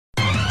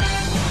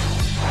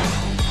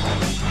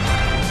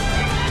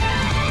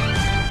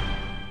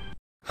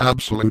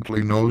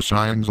Absolutely no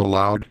signs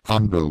allowed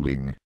on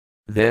building.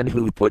 Then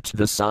who puts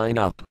the sign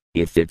up,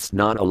 if it's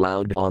not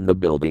allowed on the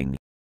building?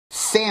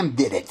 Sam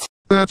did it.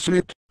 That's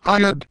it. I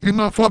had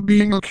enough of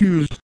being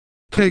accused.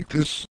 Take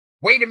this.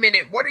 Wait a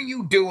minute, what are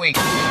you doing?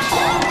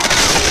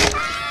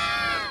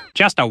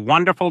 Just a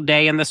wonderful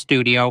day in the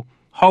studio.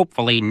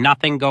 Hopefully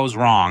nothing goes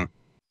wrong.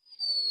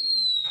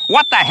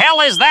 What the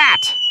hell is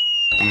that?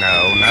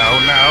 No, no,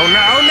 no,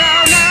 no,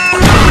 no, no!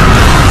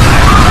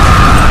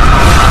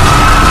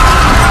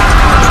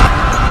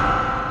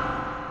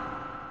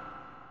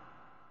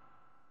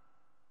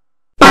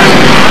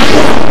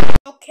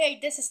 Okay,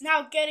 this is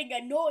now getting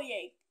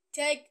annoying.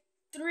 Take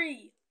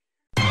 3.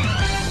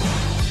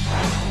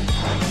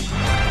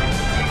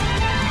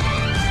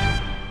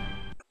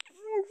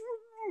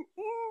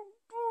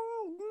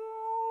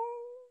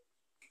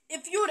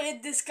 If you're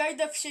in this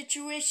kind of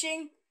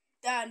situation,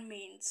 that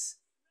means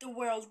the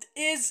world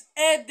is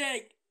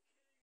ending.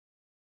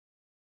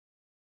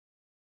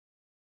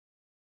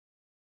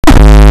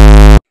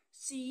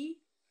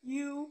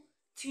 C-U-T,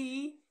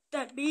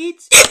 that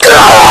means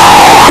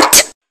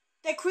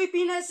the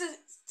creepiness is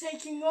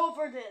taking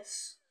over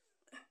this.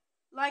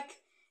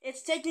 Like,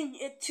 it's taking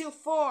it too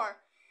far.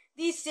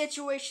 These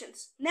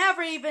situations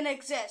never even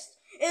exist.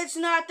 It's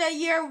not the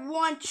year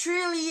 1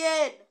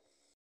 trillion.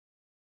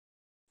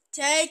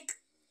 Take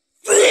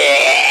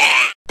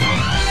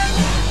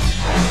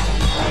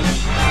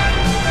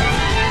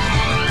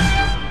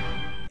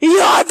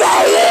You're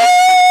valid!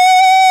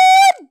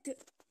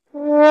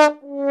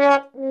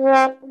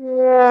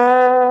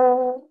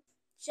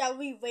 Shall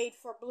we wait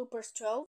for Bloopers 12?